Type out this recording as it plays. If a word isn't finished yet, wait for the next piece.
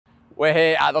We're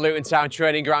here at the Luton Town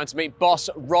training ground to meet boss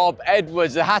Rob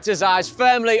Edwards. The Hatters' eyes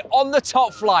firmly on the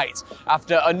top flight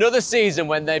after another season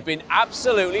when they've been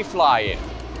absolutely flying.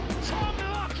 Tom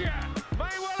Lockyer may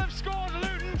well have scored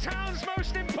Luton Town's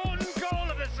most important goal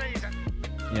of the season.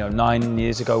 You know, 9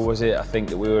 years ago was it, I think,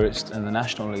 that we were in the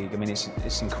National League. I mean,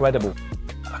 it's incredible.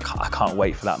 I can't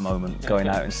wait for that moment, going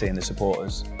out and seeing the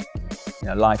supporters. You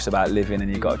know, life's about living, and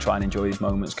you've got to try and enjoy these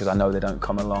moments because I know they don't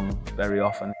come along very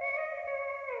often.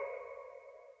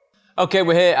 OK,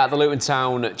 we're here at the Luton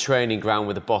Town training ground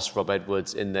with the boss Rob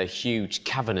Edwards in the huge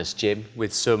cavernous gym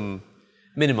with some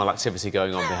minimal activity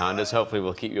going on behind us. Hopefully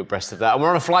we'll keep you abreast of that. And we're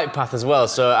on a flight path as well,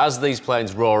 so as these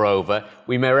planes roar over,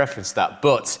 we may reference that.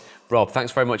 But, Rob,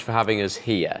 thanks very much for having us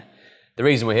here. The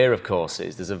reason we're here, of course,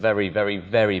 is there's a very, very,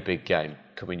 very big game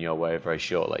coming your way very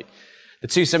shortly. The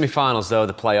two semi-finals, though, are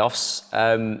the playoffs.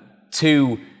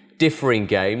 Two differing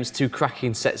games, two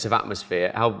cracking sets of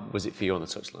atmosphere. How was it for you on the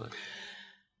touchline?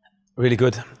 Really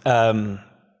good. I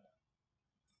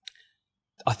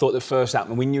thought the first act,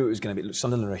 we knew it was going to be,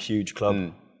 Sunderland are a huge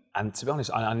club. And to be honest,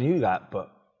 I knew that,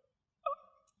 but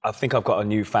I think I've got a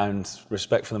newfound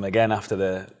respect for them again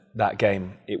after that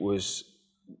game. It was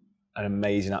an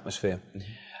amazing atmosphere.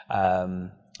 A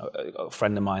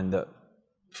friend of mine that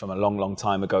from a long, long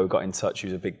time ago got in touch. He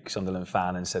was a big Sunderland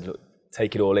fan and said, look,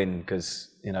 take it all in because,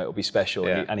 you know, it'll be special.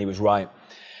 Yeah. And he was right.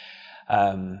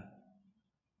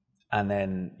 And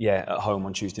then, yeah, at home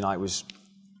on Tuesday night was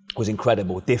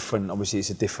incredible. Different, obviously it's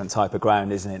a different type of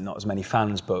ground, isn't it? Not as many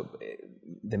fans, but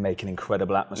they make an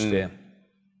incredible atmosphere.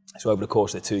 So over the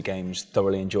course of the two games,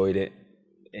 thoroughly enjoyed it.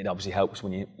 It obviously helps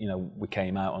when we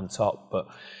came out on top, but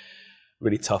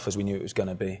really tough as we knew it was going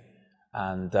to be.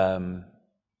 And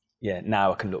yeah,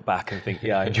 now I can look back and think,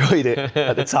 yeah, I enjoyed it.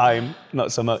 At the time,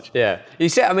 not so much. Yeah, you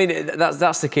see, I mean,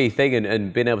 that's the key thing,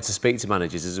 and being able to speak to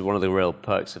managers is one of the real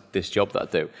perks of this job that I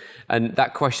do. And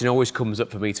that question always comes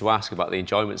up for me to ask about the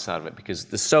enjoyment side of it, because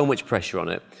there's so much pressure on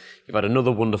it. You've had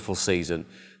another wonderful season,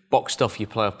 boxed off your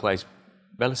playoff place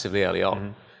relatively early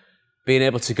on. Being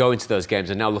able to go into those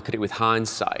games and now look at it with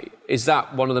hindsight, is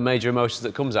that one of the major emotions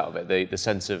that comes out of it, the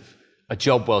sense of a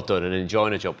job well done and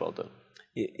enjoying a job well done?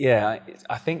 Yeah,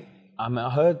 I think, I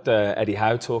heard Eddie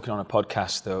Howe talking on a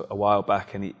podcast a while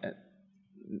back, and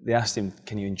they asked him,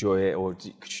 can you enjoy it, or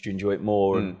should you enjoy it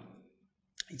more? And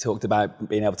he talked about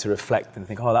being able to reflect and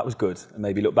think, oh, that was good, and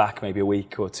maybe look back maybe a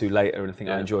week or two later and think,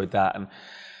 I enjoyed that. And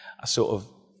I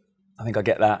think I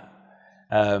get that.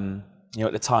 You know,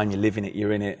 at the time you're living it,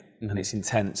 you're in it, and it's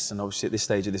intense. And obviously at this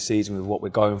stage of the season with what we're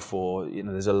going for, you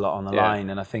know, there's a lot on the line,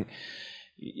 and I think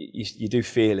you do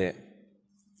feel it.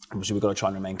 Obviously, we've got to try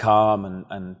and remain calm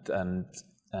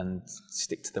and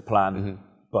stick to the plan.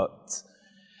 But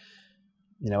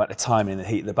you know, at the time in the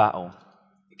heat of the battle,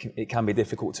 it can be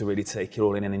difficult to really take it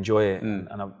all in and enjoy it.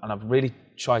 And I've really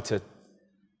tried to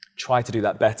do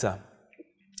that better.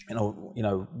 You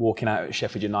know, walking out at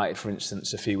Sheffield United, for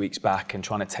instance, a few weeks back, and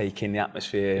trying to take in the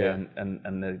atmosphere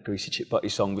and the Greasy Chip Butty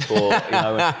song before, you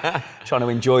know, and trying to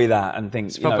enjoy that and think.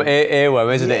 It's proper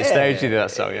earworm, isn't it? It stays with you,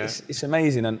 that song. Yeah, it's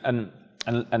amazing.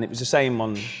 And it was the same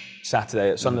on Saturday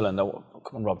at Sunderland. Oh,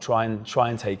 come on, Rob, try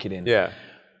and take it in. Yeah.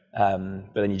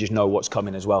 But then you just know what's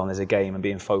coming as well, and there's a game, and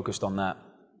being focused on that.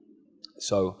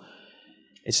 So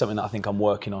it's something that I think I'm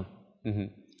working on.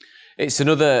 It's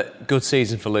another good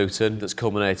season for Luton that's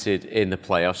culminated in the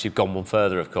playoffs. You've gone one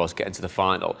further, of course, getting to the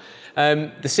final.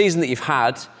 The season that you've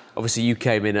had, obviously you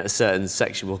came in at a certain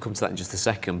section. We'll come to that in just a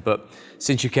second. But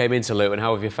since you came into Luton,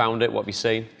 how have you found it? What have you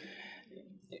seen?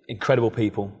 Incredible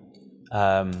people.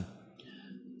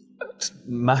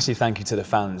 Massive thank you to the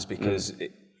fans, because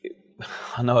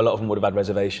I know a lot of them would have had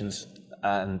reservations,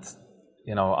 and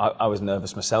you know, I was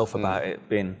nervous myself about it,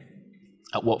 being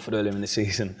at Watford earlier in the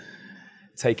season,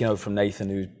 taking over from Nathan,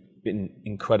 who's been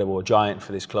incredible, a giant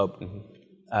for this club.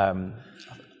 I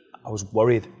was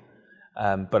worried,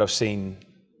 but I've seen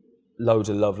loads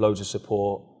of love, loads of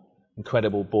support,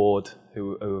 incredible board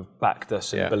who have backed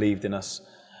us and believed in us.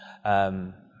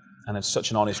 And it's such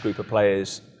an honest group of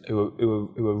players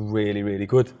who are really, really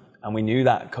good. And we knew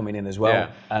that coming in as well.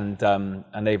 And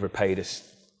they've repaid us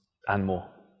and more.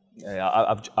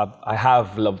 I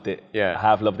have loved it. I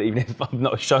have loved it, even if I'm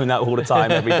not showing that all the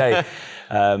time, every day.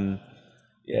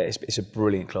 It's a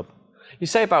brilliant club. You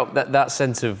say about that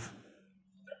sense of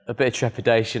a bit of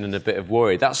trepidation and a bit of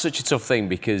worry. That's such a tough thing,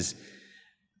 because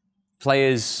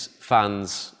players,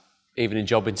 fans, even in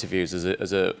job interviews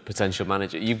as a potential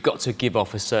manager, you've got to give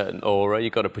off a certain aura,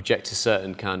 you've got to project a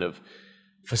certain kind of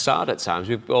facade at times.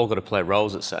 We've all got to play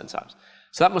roles at certain times.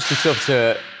 So that must be tough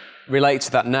to relate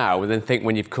to that now, and then think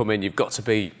when you've come in, you've got to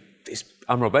be,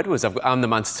 I'm Rob Edwards, I'm the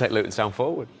man to take Luton Town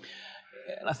forward.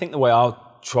 I think the way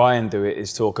I'll try and do it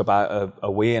is talk about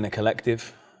a we and a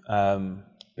collective,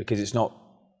 because it's not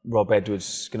Rob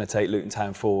Edwards going to take Luton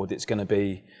Town forward. It's going to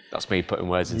be. That's me putting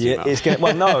words into your mouth.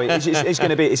 It's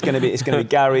going to be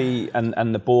Gary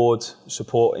and the board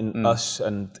supporting us,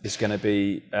 and it's going to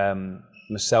be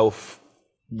myself,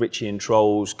 Richie, and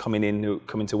Trolls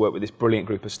coming to work with this brilliant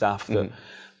group of staff that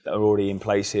are already in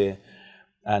place here,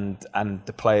 and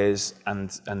the players and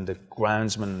the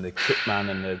groundsman, the kitman,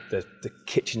 and the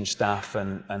kitchen staff,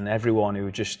 and everyone who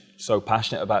are just so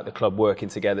passionate about the club working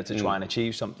together to try and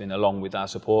achieve something along with our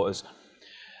supporters.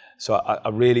 So I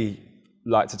really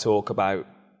like to talk about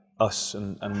us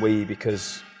and we,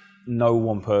 because no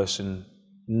one person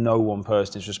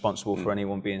is responsible for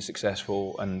anyone being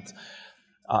successful, and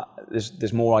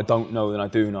there's more I don't know than I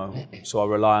do know. So I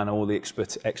rely on all the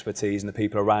expertise and the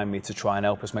people around me to try and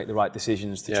help us make the right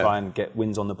decisions to try and get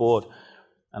wins on the board.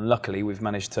 And luckily, we've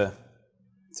managed to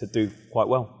do quite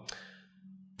well.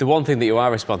 The one thing that you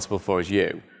are responsible for is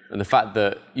you, and the fact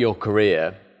that your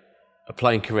career, a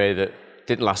playing career that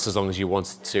didn't last as long as you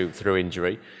wanted to through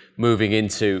injury, moving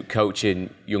into coaching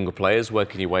younger players,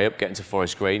 working your way up, getting to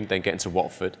Forest Green, then getting to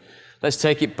Watford. Let's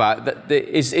take it back.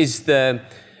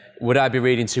 Would I be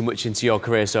reading too much into your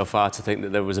career so far to think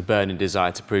that there was a burning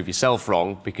desire to prove yourself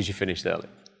wrong because you finished early?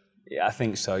 Yeah, I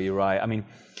think so. You're right. I mean,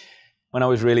 when I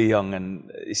was really young,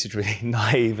 and this is really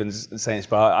naive and saying this,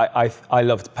 but I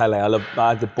loved Pele. I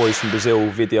had the Boys from Brazil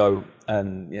video.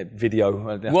 Video.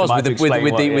 It was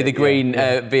with the green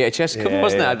VHS cover,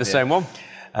 wasn't it? I had the same one.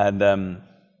 And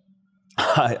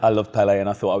I loved Pele, and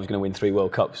I thought I was going to win 3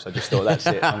 World Cups. I just thought, that's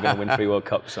it. I'm going to win 3 World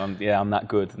Cups. So I'm that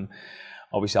good. And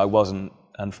obviously, I wasn't,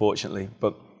 unfortunately.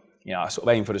 But I sort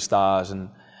of aimed for the stars, and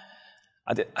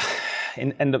I did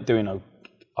end up doing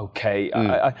okay.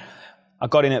 I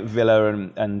got in at Villa,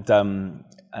 and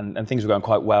things were going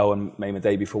quite well, and made my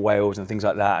debut for Wales and things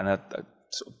like that. And I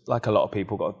sort of, like a lot of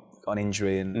people, got an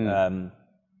injury, and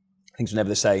things were never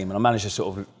the same. And I managed to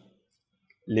sort of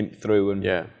limp through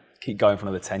and keep going for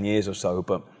another 10 years or so,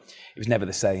 but it was never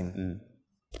the same.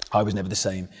 I was never the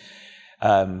same.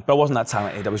 But I wasn't that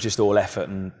talented. I was just all effort,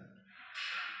 and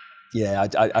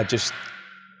but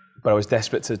I was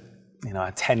desperate to, I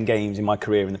had 10 games in my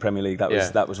career in the Premier League.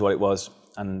 That was what it was,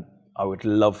 and I would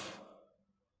love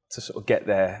to sort of get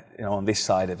there, on this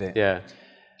side of it. Yeah.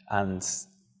 And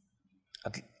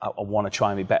I want to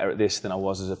try and be better at this than I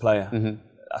was as a player.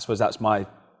 I suppose that's my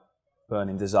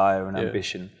burning desire and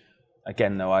ambition.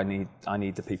 Again, though, I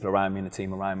need the people around me and the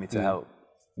team around me to help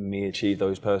me achieve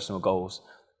those personal goals.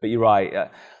 But you're right.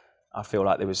 I feel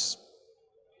like there was,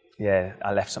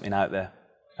 I left something out there.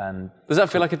 And does that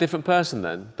feel like a different person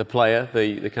then? The player,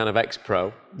 the kind of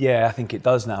ex-pro? Yeah, I think it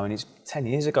does now. And it's 10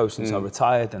 years ago since I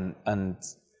retired, and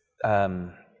I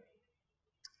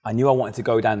knew I wanted to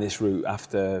go down this route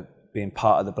after being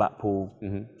part of the Blackpool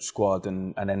squad,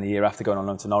 and then the year after going on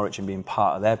loan to Norwich and being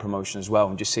part of their promotion as well,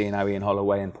 and just seeing how Ian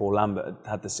Holloway and Paul Lambert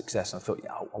had the success. And I thought,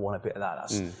 I want a bit of that.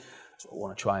 That's what I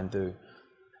want to try and do.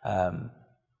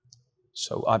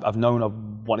 So I've known I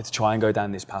wanted to try and go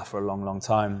down this path for a long, long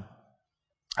time.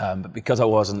 But because I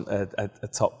wasn't a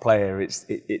top player, it's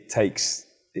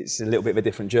a little bit of a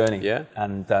different journey. Yeah.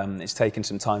 And it's taken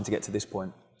some time to get to this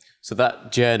point. So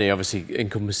that journey obviously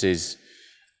encompasses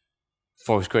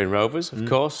Forest Green Rovers, of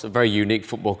course, a very unique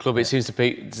football club. It seems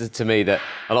to me that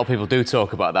a lot of people do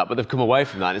talk about that, but they've come away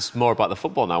from that. And it's more about the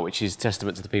football now, which is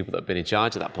testament to the people that have been in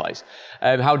charge of that place.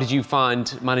 How did you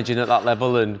find managing at that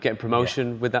level and getting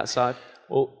promotion with that side?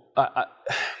 Well,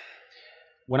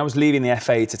 when I was leaving the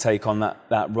FA to take on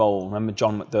that role, I remember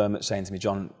John McDermott saying to me,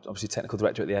 John, obviously technical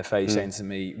director at the FA, saying to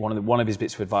me, one of his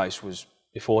bits of advice was,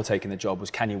 before taking the job,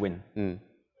 was, can you win?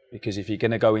 Because if you're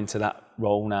going to go into that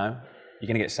role now, you're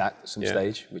going to get sacked at some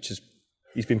stage, which is,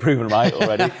 he's been proven right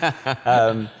already. You're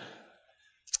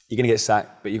going to get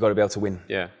sacked, but you've got to be able to win.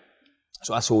 Yeah.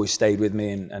 So that's always stayed with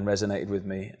me and resonated with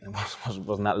me. And it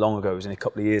wasn't that long ago, it was only a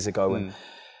couple of years ago. And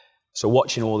so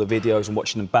watching all the videos and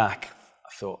watching them back, I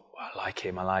thought, I like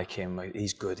him,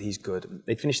 he's good.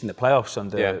 They'd finished in the playoffs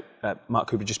under Mark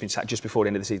Cooper, had just been sacked just before the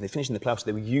end of the season. They finished in the playoffs,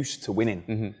 they were used to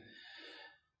winning.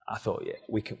 I thought,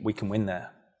 we can win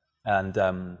there. And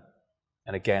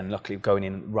again, luckily going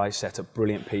in, right setup,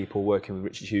 brilliant people, working with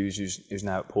Richard Hughes, who's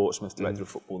now at Portsmouth, director of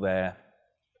football there,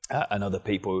 and other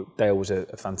people. Dale was a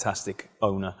fantastic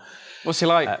owner. What's he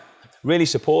like? Really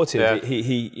supportive. Yeah.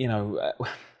 He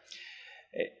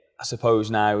I suppose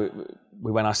now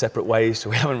we went our separate ways, so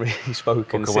we haven't really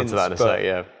spoken since. To that in a sec,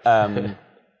 yeah.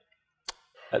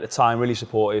 At the time, really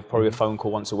supportive, probably a phone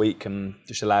call once a week, and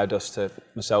just allowed us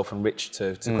myself and Rich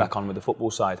to crack on with the football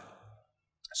side.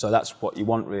 So that's what you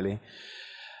want, really.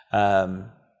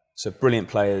 So So brilliant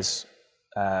players,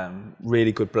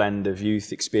 really good blend of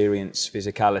youth, experience,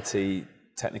 physicality,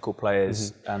 technical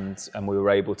players, and we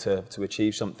were able to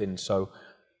achieve something. So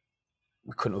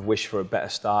we couldn't have wished for a better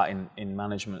start in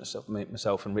management. So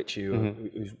myself and Richie,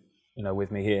 who's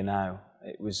with me here now,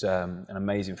 it was an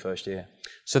amazing first year.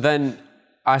 So then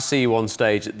I see you on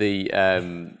stage at the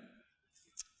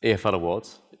EFL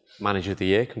Awards, Manager of the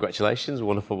Year. Congratulations,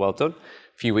 wonderful, well done.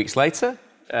 A few weeks later,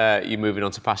 you're moving on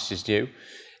to pastures new.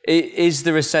 Is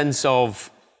there a sense of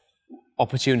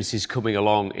opportunities coming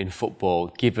along in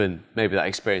football, given maybe that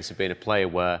experience of being a player,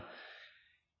 where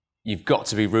you've got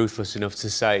to be ruthless enough to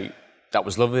say, that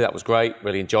was lovely, that was great,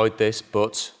 really enjoyed this,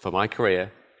 but for my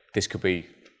career, this could be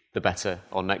the better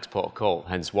or next port of call,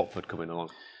 hence Watford coming along?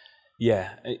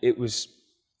 Yeah, it was...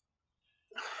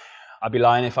 I'd be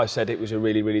lying if I said it was a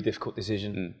really, really difficult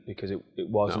decision, because it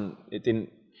wasn't. No. It didn't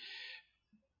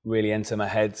really enter my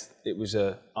head. It was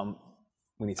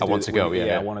we need to. I want to go.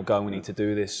 Yeah, I want to go. We need to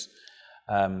do this.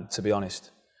 To be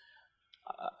honest,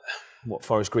 what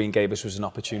Forest Green gave us was an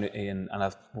opportunity, and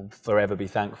I will forever be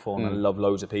thankful. And I love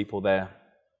loads of people there.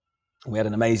 We had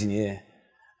an amazing year,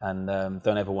 and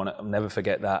I'll never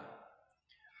forget that.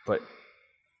 But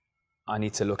I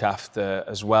need to look after,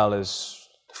 as well as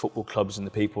the football clubs and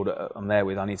the people that I'm there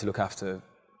with, I need to look after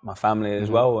my family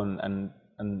as well, and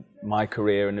my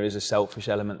career, and there is a selfish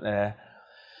element there.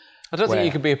 I don't think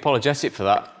you can be apologetic for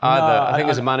that either. No, I think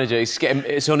as a manager,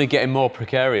 it's only getting more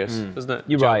precarious, doesn't it?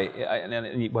 You're right.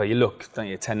 Well, you look, don't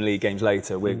you? 10 league games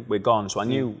later, we're gone. So I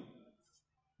knew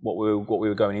what we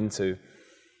were going into,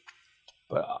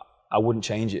 but I wouldn't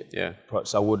change it. Yeah.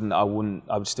 Perhaps I wouldn't. I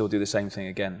would still do the same thing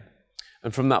again.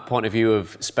 And from that point of view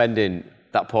of spending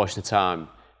that portion of time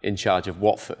in charge of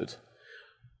Watford,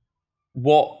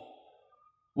 what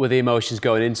were the emotions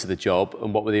going into the job,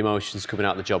 and what were the emotions coming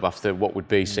out of the job after what would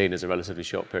be seen as a relatively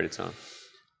short period of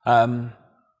time?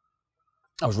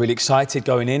 I was really excited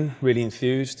going in, really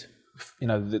enthused.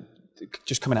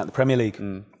 Just coming out of the Premier League.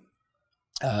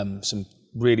 Some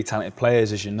really talented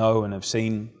players, as you know, and have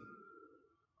seen.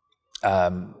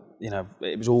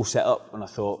 It was all set up, and I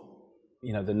thought,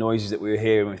 the noises that we were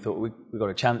hearing, we thought we've got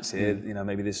a chance here.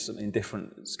 Maybe there's something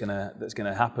different that's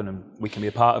gonna happen, and we can be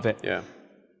a part of it. Yeah.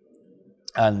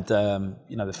 And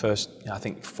the first, I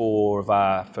think 4 of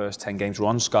our first 10 games were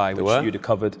on Sky, which you'd have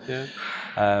covered.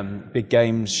 Yeah. Big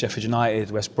games: Sheffield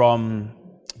United, West Brom,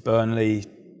 Burnley,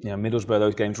 Middlesbrough.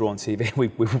 Those games were on TV. We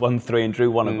won 3 and drew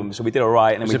 1 of them, so we did all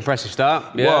right. And it was an impressive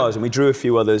start. It was, and we drew a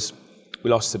few others. We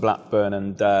lost to Blackburn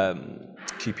and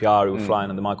QPR, who were flying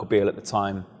under Michael Beale at the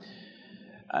time.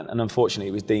 And unfortunately,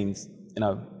 it was deemed,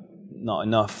 not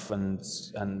enough, and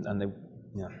they,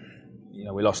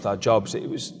 we lost our jobs. It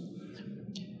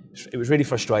was really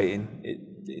frustrating.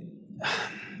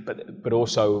 But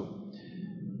also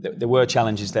there were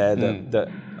challenges there that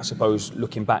I suppose,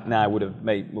 looking back now, will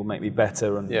make me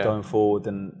better and going forward,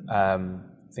 and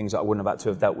things that I wouldn't have had to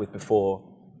have dealt with before.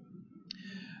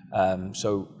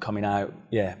 So coming out,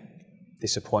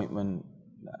 disappointment,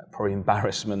 probably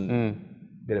embarrassment,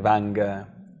 bit of anger,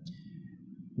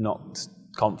 knocked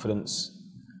confidence,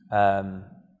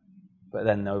 but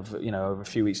then over a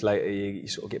few weeks later, you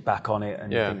sort of get back on it,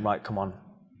 and you think, right, come on,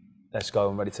 let's go.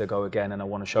 I'm ready to go again, and I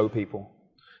want to show people.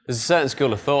 There's a certain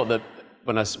school of thought that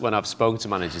when I've spoken to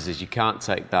managers, is you can't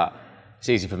take that. It's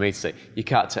easy for me to say, you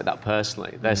can't take that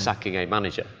personally. They're sacking a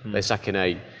manager. They're sacking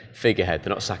a figurehead.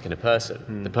 They're not sacking a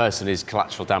person. The person is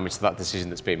collateral damage to that decision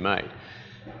that's been made.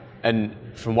 And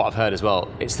from what I've heard as well,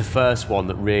 it's the first one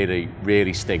that really,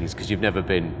 really stings, because you've never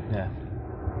been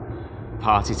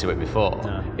party to it before.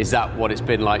 No. Is that what it's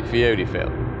been like for you, do you feel?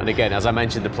 And again, as I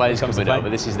mentioned, the players coming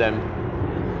over, this is them.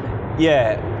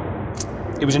 Yeah,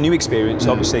 it was a new experience,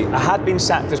 obviously. I had been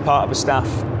sacked as part of a staff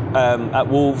at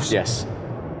Wolves. Yes.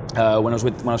 When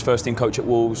I was first team coach at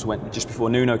Wolves, just before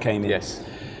Nuno came in. Yes.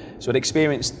 So I'd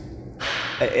experienced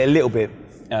a little bit,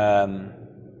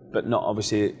 but not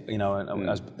obviously,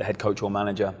 as the head coach or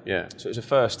manager. Yeah. So it was the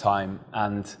first time,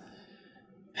 and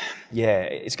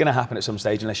it's going to happen at some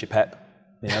stage unless you're Pep,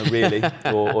 really,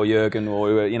 or Jurgen,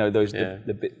 or those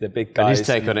the big guys. And his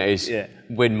take on it is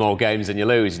win more games than you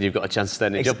lose, and you've got a chance to stay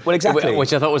in the job. Well, exactly.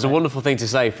 Which I thought was a wonderful thing to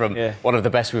say from one of the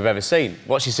best we've ever seen.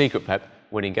 What's your secret, Pep?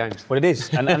 Winning games. Well, it is,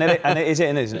 and it is,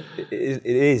 isn't it? It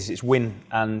is. It's win,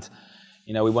 and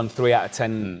we won 3 out of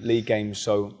 10 league games,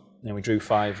 so. We drew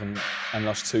 5 and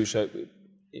lost 2, so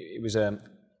it was in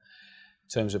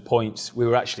terms of points, we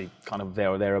were actually kind of there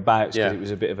or thereabouts, because it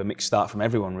was a bit of a mixed start from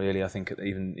everyone, really. I think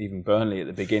even Burnley at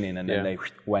the beginning, and then they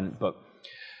went. But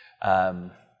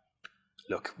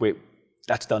look,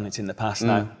 that's done. It's in the past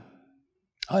now.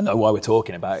 I know why we're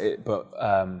talking about it, but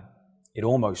it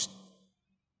almost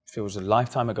feels a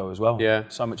lifetime ago as well. Yeah.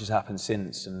 So much has happened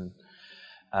since, and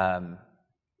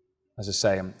as I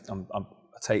say, I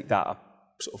take that, I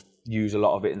sort of use a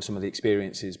lot of it in some of the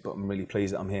experiences, but I'm really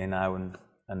pleased that I'm here now and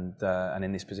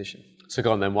in this position. So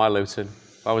go on then, why Luton?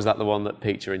 Why was that the one that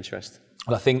piqued your interest?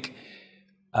 Well, I think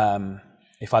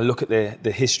if I look at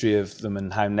the history of them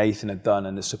and how Nathan had done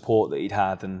and the support that he'd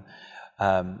had, and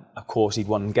of course he'd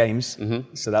won games,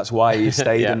 so that's why he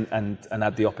stayed and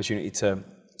had the opportunity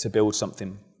to build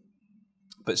something.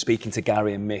 But speaking to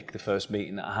Gary and Mick, the first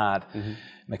meeting that I had,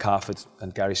 Mick Harford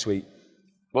and Gary Sweet.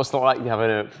 What's it like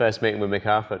having a first meeting with Mick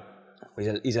Harford?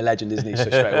 He's a legend, isn't he? So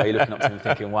straight away you're looking up to him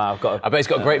thinking, wow, I bet he's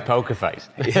got a great poker face.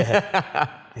 Yeah,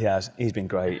 he has. He's been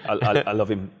great. I love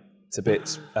him to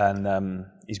bits, and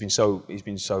he's been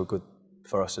so good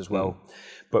for us as well.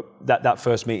 But that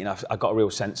first meeting, I got a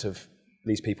real sense of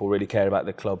these people really care about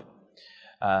the club,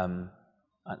 and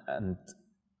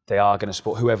they are going to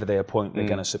support whoever they appoint. They're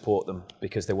going to support them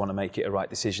because they want to make it a right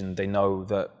decision. They know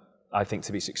that I think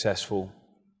to be successful,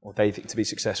 or they think to be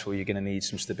successful, you're going to need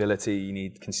some stability, you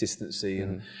need consistency,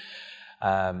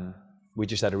 and we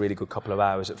just had a really good couple of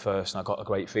hours at first, and I got a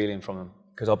great feeling from them.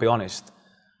 Because I'll be honest,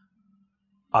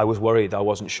 I was worried, I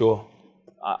wasn't sure.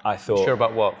 I thought... Sure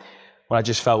about what? Well, I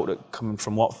just felt that coming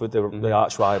from Watford, the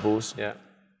arch rivals,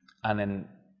 and then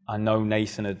I know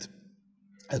Nathan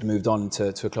had moved on to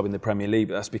a club in the Premier League,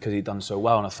 but that's because he'd done so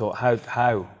well, and I thought,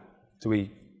 how do we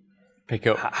pick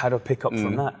up? How do I pick up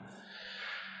from that?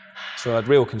 So I had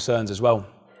real concerns as well,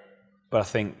 but I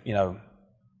think,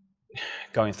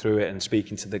 going through it and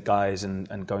speaking to the guys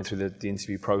and going through the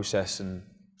interview process and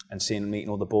meeting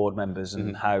all the board members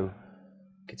and how I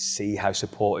could see how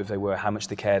supportive they were, how much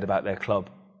they cared about their club,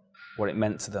 what it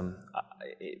meant to them.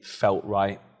 It felt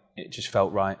right. It just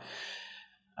felt right.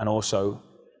 And also,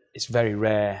 it's very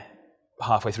rare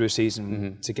halfway through a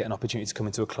season to get an opportunity to come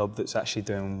into a club that's actually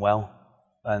doing well.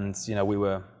 And, we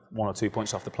were 1 or 2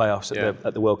 points off the playoffs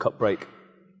at the World Cup break.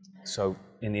 So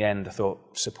in the end, I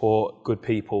thought support, good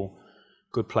people,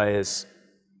 good players,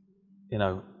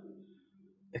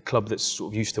 a club that's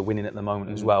sort of used to winning at the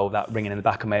moment as well. That ringing in the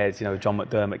back of my head, John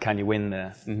McDermott, can you win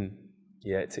there?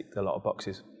 Yeah, it ticked a lot of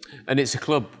boxes. And it's a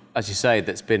club, as you say,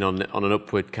 that's been on an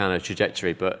upward kind of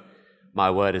trajectory, but my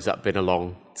word, has that been a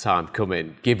long time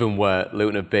coming, given where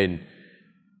Luton have been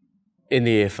in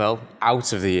the EFL,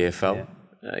 out of the EFL.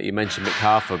 Yeah. You mentioned Mick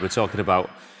Harford. We're talking about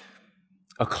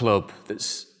a club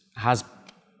that has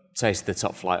tasted the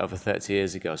top flight over 30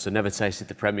 years ago, so never tasted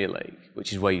the Premier League,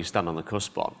 which is where you stand on the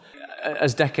cusp on.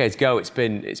 As decades go, it's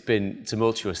been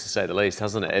tumultuous to say the least,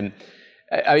 hasn't it? And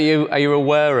are you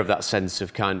aware of that sense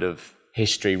of kind of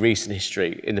history, recent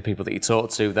history, in the people that you talk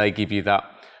to? They give you that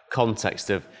context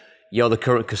of you're the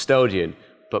current custodian,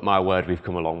 but my word, we've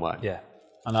come a long way. Yeah,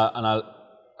 and I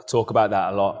talk about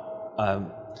that a lot.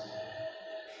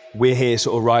 We're here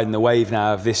sort of riding the wave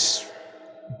now of this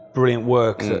brilliant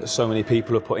work that so many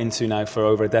people have put into now for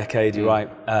over a decade, you're right.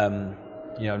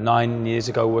 9 years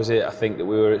ago, was it? I think that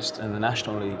we were in the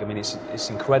National League. I mean, it's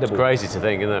incredible. It's crazy to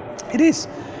think, isn't it? It is.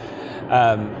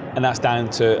 And that's down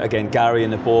to, again, Gary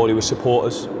and the board, who were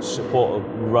supporter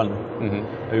run,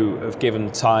 who have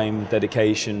given time,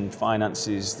 dedication,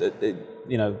 finances,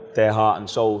 their heart and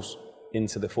souls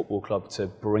into the football club to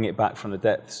bring it back from the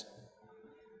depths.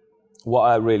 What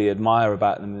I really admire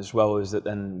about them as well is that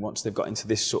then once they've got into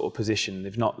this sort of position,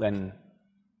 they've not then,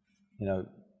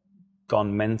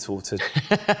 gone mental to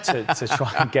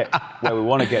try and get where we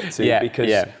want to get to,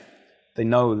 because they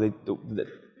know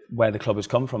where the club has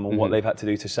come from and what they've had to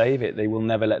do to save it. They will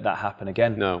never let that happen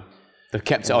again. No, they've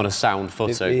kept it on a sound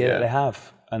footing. They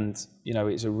have, and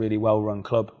it's a really well-run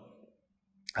club,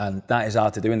 and that is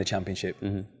hard to do in the Championship.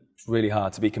 It's really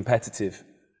hard to be competitive,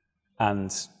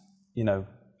 and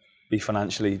be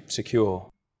financially secure.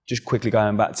 Just quickly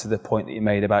going back to the point that you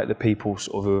made about the people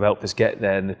sort of who have helped us get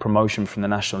there and the promotion from the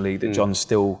National League that John's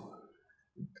still,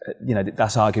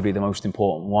 that's arguably the most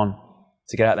important one.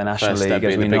 To get out the National League,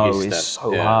 as we know, is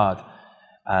so hard.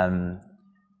 And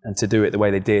to do it the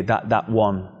way they did, that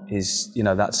one is,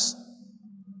 that's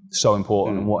so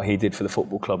important, and what he did for the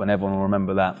football club, and everyone will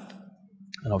remember that.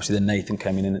 And obviously then Nathan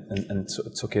came in and sort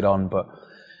of took it on, but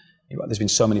there's been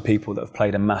so many people that have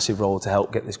played a massive role to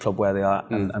help get this club where they are,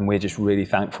 and we're just really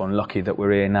thankful and lucky that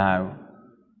we're here now,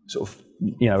 sort of,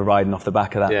 riding off the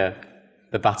back of that. Yeah,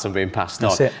 the baton being passed on.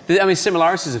 That's it. I mean,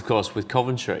 similarities, of course, with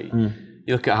Coventry.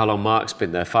 You look at how long Mark's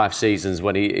been there, 5 seasons.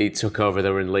 When he took over, they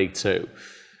were in League Two.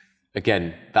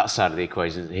 Again, that side of the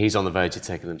equation, he's on the verge of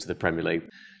taking them to the Premier League.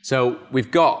 So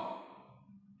we've got,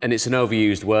 and it's an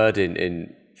overused word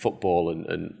in football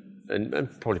and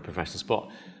probably professional sport,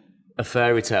 a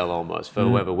fairy tale almost for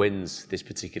whoever wins this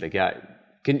particular game.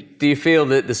 Do you feel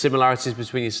that the similarities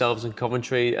between yourselves and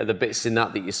Coventry are the bits in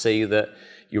that you see that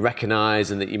you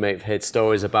recognise and that you may have heard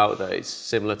stories about that it's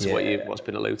similar to what's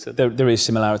been alluded to? There is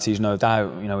similarities, no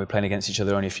doubt. You know, we're playing against each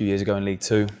other only a few years ago in League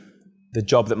Two. The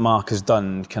job that Mark has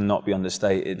done cannot be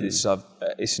understated.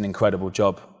 It's an incredible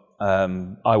job. I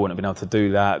wouldn't have been able to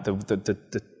do that.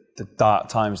 The dark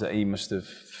times that he must have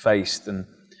faced, and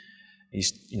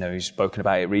he's spoken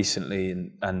about it recently,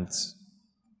 and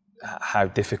how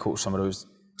difficult some of those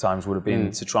times would have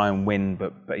been to try and win,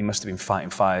 but he must have been fighting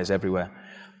fires everywhere,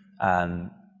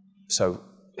 and so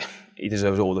he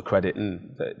deserves all the credit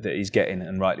that he's getting,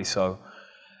 and rightly so.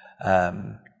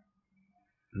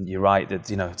 You're right that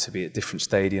to be at different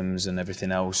stadiums and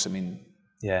everything else. I mean,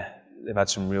 they've had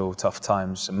some real tough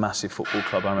times. A massive football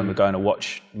club. I remember going to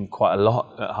watch them quite a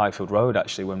lot at Highfield Road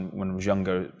actually when I was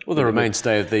younger. Well, they're a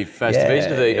mainstay of the first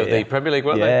division of the Premier League,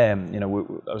 weren't they? Yeah,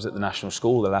 I was at the national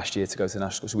school the last year to go to the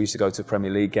national school. So we used to go to a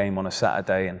Premier League game on a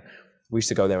Saturday, and we used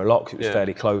to go there a lot because it was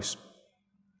fairly close.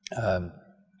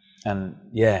 And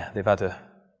they've had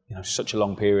such a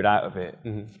long period out of it.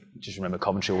 Just remember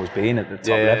Coventry always being at the top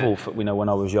level when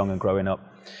I was young and growing up.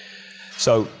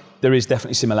 So there is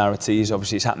definitely similarities.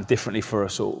 Obviously, it's happened differently for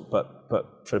us all,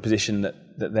 but for a position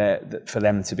that for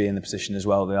them to be in the position as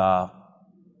well, they are.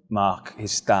 Mark,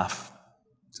 his staff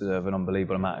deserve an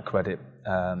unbelievable amount of credit.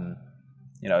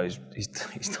 He's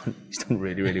done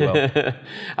really, really well.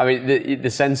 I mean,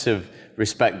 the sense of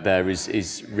respect there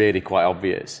is really quite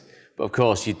obvious. But of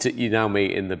course, you now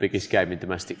meet in the biggest game in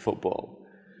domestic football.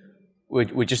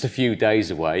 We're just a few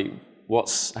days away.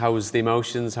 How's the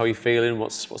emotions? How are you feeling?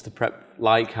 What's the prep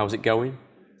like? How's it going?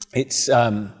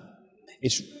 What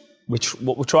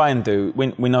we'll try and do.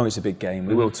 We know it's a big game.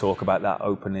 We will talk about that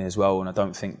openly as well. And I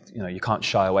don't think you can't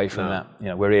shy away from that.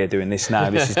 We're here doing this now.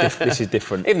 This is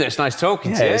different. Even though it's nice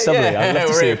talking to you. It's lovely. I'd love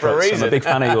to see you, Prutton. I'm a big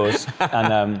fan of yours,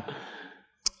 and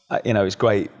it's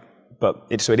great. But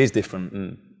it is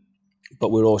different. But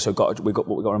we've got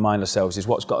to remind ourselves is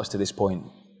what's got us to this point,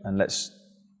 and let's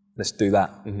do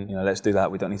that. Let's do that.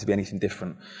 We don't need to be anything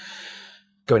different.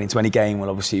 Going into any game, well,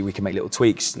 obviously we can make little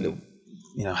tweaks.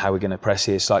 How we're going to press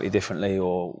here slightly differently,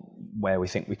 or where we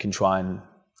think we can try and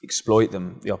exploit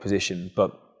the opposition.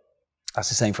 But that's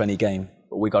the same for any game.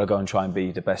 But we've got to go and try and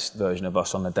be the best version of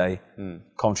us on the day.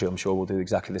 Coventry, I'm sure, will do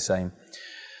exactly the same.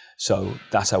 So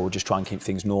that's how we'll just try and keep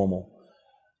things normal.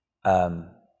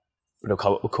 But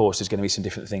of course, there's going to be some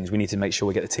different things. We need to make sure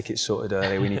we get the tickets sorted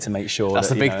early. We need to make sure that's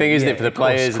the big thing, isn't it, for the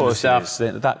players and the staff?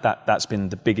 That's been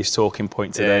the biggest talking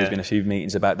point today. There's been a few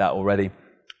meetings about that already.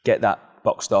 Get that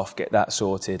boxed off, get that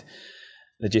sorted.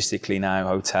 Logistically now,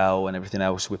 hotel and everything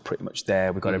else, we're pretty much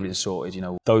there. We've got everything sorted.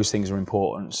 Those things are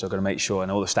important. So I've got to make sure,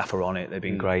 and all the staff are on it. They've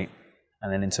been great.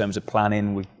 And then in terms of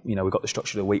planning, we've got the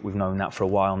structure of the week. We've known that for a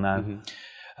while now.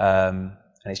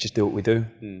 And it's just do what we do.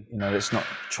 Let's not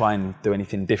try and do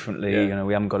anything differently.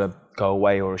 We haven't got to go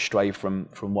away or astray from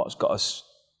what's got us,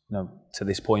 to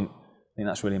this point. I think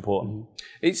that's really important.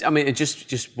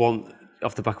 Just one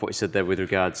off the back of what you said there with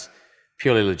regards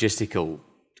purely logistical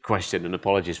question, and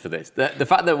apologies for this. The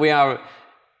fact that we are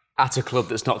at a club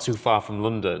that's not too far from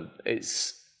London,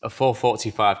 it's a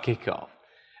 4:45 kickoff.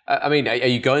 Are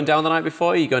you going down the night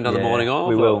before? Are you going down the morning of?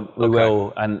 We will. We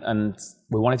will. And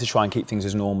we wanted to try and keep things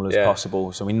as normal as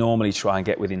possible. So we normally try and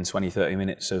get within 20, 30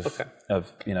 minutes of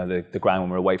the ground when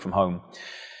we're away from home.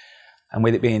 And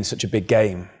with it being such a big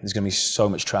game, there's going to be so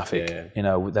much traffic.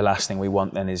 The last thing we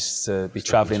want then is to be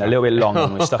travelling a little bit long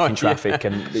and we're stuck in traffic,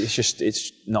 and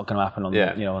it's not going to happen on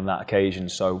on that occasion.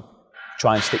 So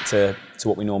try and stick to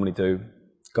what we normally do.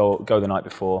 Go the night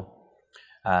before,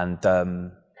 and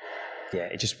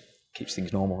it just keeps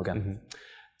things normal again.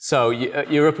 So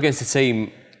you're up against a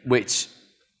team which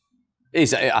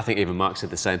is, I think even Mark said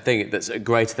the same thing, that's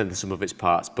greater than the sum of its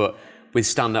parts, but with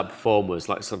stand-up performers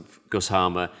like Gus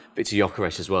Harmer, Victor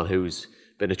Gyökeres as well, who's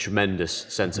been a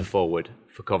tremendous centre forward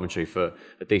for Coventry for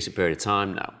a decent period of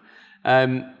time now.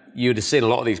 You'd have seen a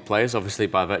lot of these players, obviously,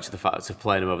 by virtue of the fact of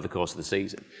playing them over the course of the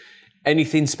season.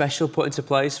 Anything special put into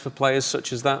place for players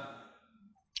such as that?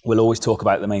 We'll always talk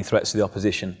about the main threats to the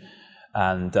opposition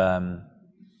and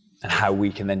how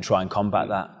we can then try and combat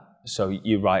that. So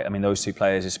you're right. Those two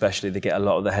players especially, they get a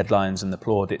lot of the headlines and the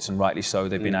plaudits, and rightly so.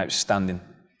 They've been outstanding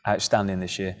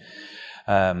this year.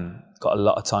 Got a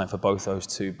lot of time for both those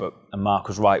two. And Mark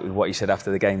was right with what he said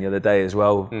after the game the other day as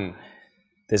well.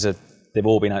 They've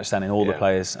all been outstanding, all the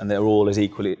players, and they're all as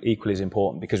equally as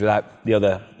important, because without the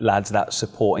other lads, that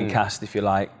supporting cast, if you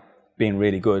like, being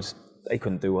really good, they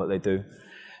couldn't do what they do.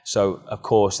 So of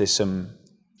course there's some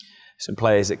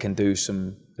players that can do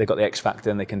they've got the X factor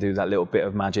and they can do that little bit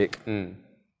of magic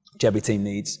which every team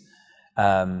needs.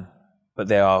 but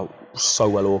they are so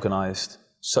well organised,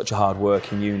 such a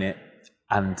hard-working unit,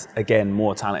 and again,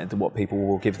 more talented than what people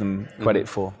will give them credit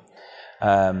for.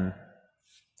 So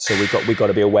we've got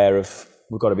to be aware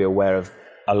of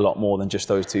a lot more than just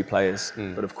those two players.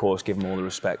 But of course, give them all the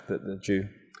respect that they're due.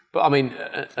 But I mean,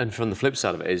 and from the flip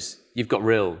side of it is, you've got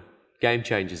real game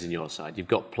changers in your side. You've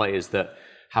got players that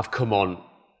have come on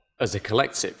as a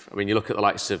collective. I mean, you look at the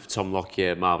likes of Tom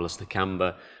Lockyer, Marvellous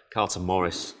Nakamba, Carlton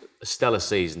Morris, a stellar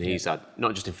season he's had,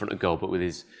 not just in front of goal, but with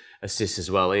his assists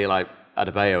as well. Eli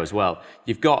Adebayo as well.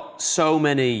 You've got so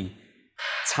many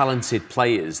talented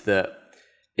players that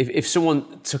if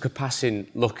someone took a passing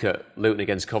look at Luton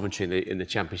against Coventry in the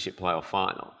Championship playoff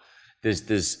final, there's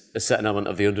a certain element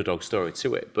of the underdog story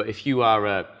to it. But if you are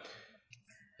a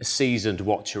seasoned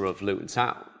watcher of Luton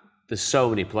Town, there's so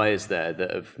many players there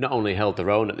that have not only held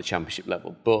their own at the Championship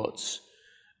level, but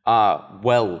are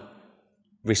well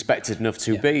respected enough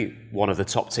to be one of the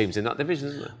top teams in that division,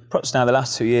 isn't it? Prutton now, the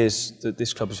last 2 years,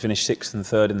 this club has finished 6th and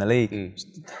 3rd in the league.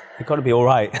 They've got to be all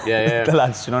right, the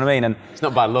lads, you know what I mean? And it's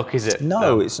not bad luck, is it?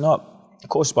 No, it's not. Of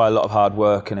course, it's by a lot of hard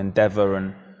work and endeavour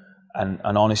and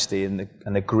honesty and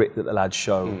the grit that the lads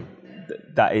show.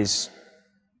 That is,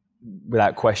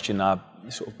 without question, our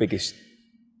sort of biggest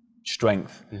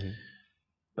strength.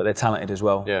 But they're talented as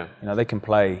well. Yeah. You know, they can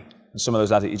play. And some of those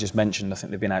lads that you just mentioned, I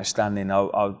think they've been outstanding.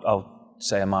 I'll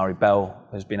say Amari Bell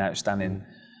has been outstanding.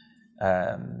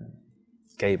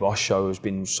 Gabe Osho has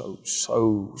been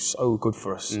so good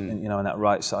for us. You know, in that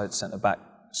right side centre back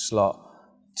slot.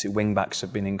 2 wing backs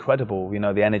have been incredible. You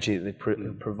know, the energy that they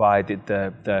provided,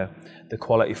 the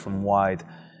quality from wide.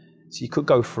 So you could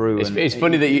go through. It's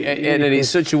funny that and it's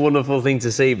such a wonderful thing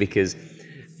to see, because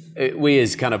we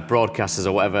as kind of broadcasters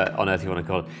or whatever on earth you want to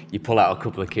call it, you pull out a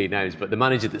couple of key names, but the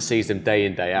manager that sees them day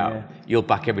in, day out, you'll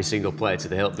back every single player to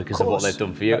the hilt because of what they've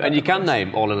done for you. And you can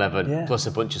name all 11 plus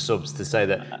a bunch of subs to say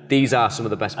that these are some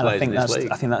of the best players in this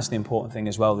league. I think that's the important thing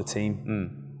as well, the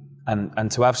team.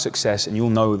 And to have success, and you'll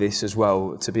know this as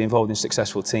well, to be involved in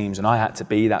successful teams, and I had to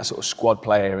be that sort of squad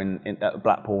player at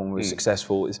Blackpool when we were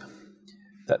successful, is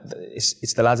that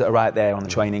it's the lads that are right there on the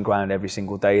training ground every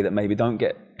single day that maybe don't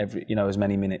get as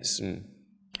many minutes.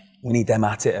 We need them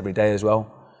at it every day as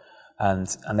well, and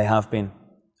they have been,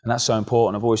 and that's so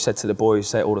important. I've always said to the boys,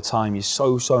 say it all the time, you're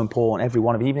so important, every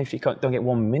one of you, even if you don't get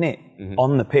 1 minute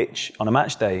on the pitch on a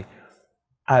match day,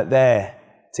 out there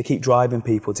to keep driving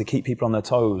people, to keep people on their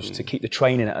toes, to keep the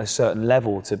training at a certain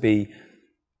level, to be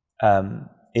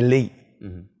elite.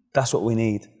 That's what we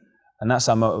need. And that's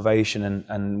our motivation.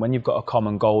 And when you've got a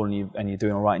common goal and you're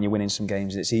doing all right and you're winning some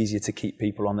games, it's easier to keep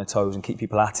people on their toes and keep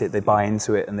people at it. They buy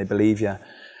into it and they believe you.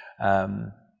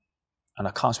 And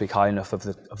I can't speak high enough of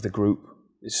the group.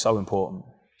 It's so important.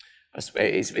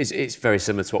 It's very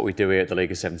similar to what we do here at the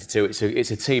League of 72.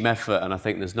 It's a team effort, and I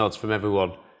think there's nods from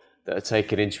everyone that are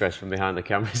taking interest from behind the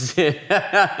cameras here.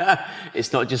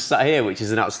 It's not just sat here, which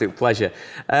is an absolute pleasure.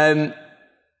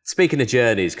 Speaking of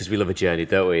journeys, because we love a journey,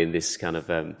 don't we, in this kind of,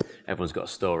 everyone's got a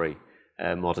story,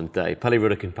 modern day. Pele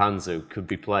Ruddokin-Panzu could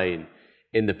be playing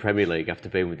in the Premier League after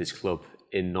being with his club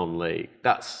in non-league.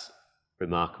 That's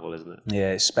remarkable, isn't it?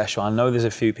 Yeah, it's special. I know there's a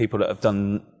few people that have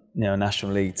done,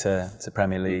 National League to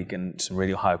Premier League and some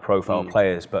really high-profile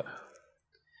players, but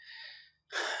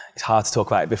it's hard to talk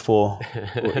about it before,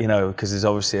 because there's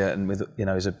obviously,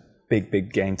 there's a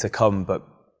big game to come, but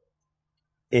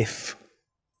if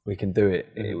we can do it,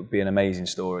 it would be an amazing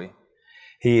story.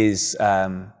 He is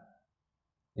an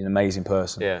amazing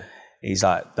person. Yeah. He's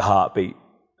like the heartbeat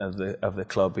of the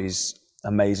club. He's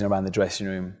amazing around the dressing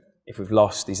room. If we've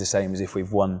lost, he's the same as if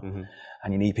we've won.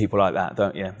 And you need people like that,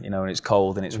 don't you? And it's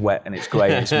cold and it's wet and it's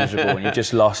grey and it's miserable and you're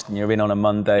just lost and you're in on a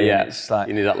Monday. Yeah, and it's like,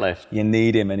 you need that lift. You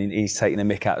need him, and he's taking a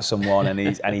mick out of someone and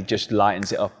he just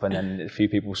lightens it up, and then a few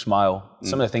people smile.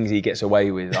 Some of the things he gets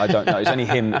away with, I don't know. It's only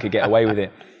him that could get away with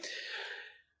it.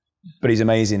 But he's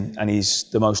amazing, and he's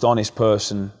the most honest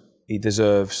person. He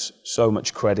deserves so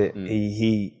much credit.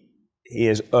 He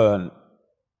has earned,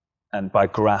 and by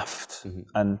graft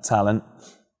and talent,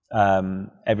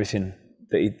 everything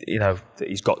that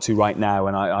he's got to right now.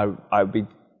 And I'd be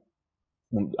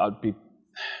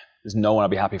there's no one I'd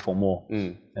be happy for more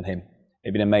than him.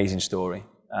 It'd be an amazing story,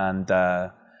 and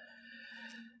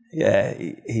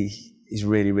he's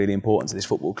really, really important to this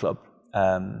football club.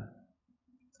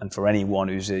 And for anyone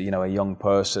who's a young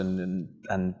person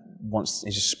and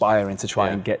is aspiring to try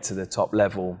and get to the top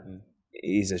level,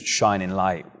 he's a shining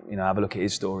light. Have a look at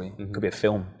his story. Could be a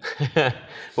film. Well,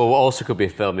 what also could be a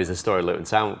film is the story of Luton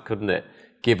Town, couldn't it?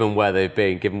 Given where they've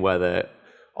been, given where they're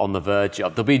on the verge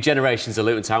of. There'll be generations of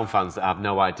Luton Town fans that have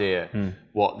no idea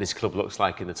what this club looks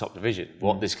like in the top division,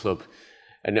 what this club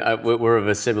And we're of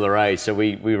a similar age, so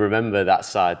we remember that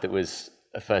side that was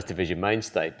a First Division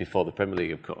mainstay before the Premier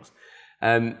League, of course.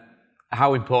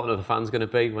 How important are the fans going to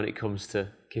be when it comes to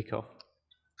kick-off?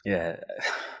 Yeah,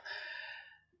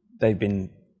 they've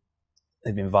been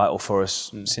vital for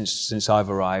us since I've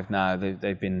arrived. Now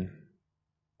they've been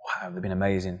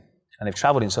amazing, and they've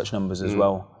travelled in such numbers as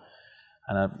well.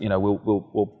 And you know,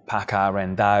 we'll pack our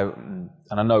end out, and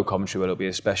I know Coventry will be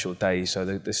a special day. So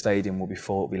the stadium will be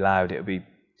full, it'll be loud, it'll be.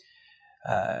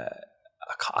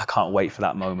 I can't wait for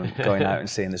that moment, going out and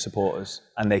seeing the supporters,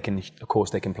 and they can, of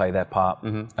course, they can play their part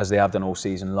as they have done all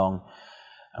season long,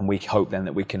 and we hope then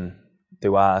that we can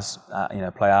do ours,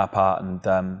 play our part,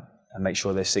 and make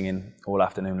sure they're singing all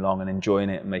afternoon long and enjoying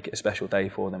it, and make it a special day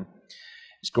for them.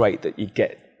 It's great that you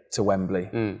get to Wembley,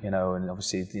 and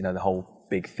obviously, the whole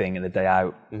big thing and the day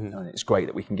out, and it's great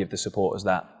that we can give the supporters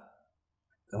that.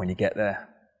 And when you get there,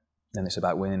 then it's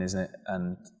about winning, isn't it?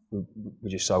 And we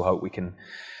just so hope we can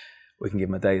give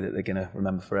them a day that they're going to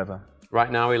remember forever.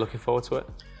 Right now, are you looking forward to it?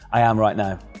 I am right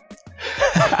now.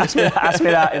 ask me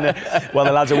that while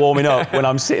the lads are warming up. When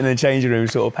I'm sitting in the changing room,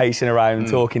 sort of pacing around,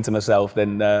 talking to myself,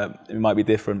 then it might be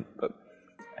different. But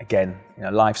again,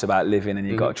 life's about living, and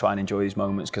you've got to try and enjoy these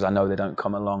moments, because I know they don't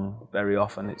come along very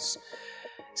often. It's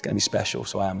going to be special,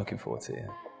 so I am looking forward to it.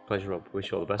 Pleasure, Rob.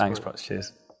 Wish you all the best. Thanks, Prutton.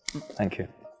 Cheers. Thank you.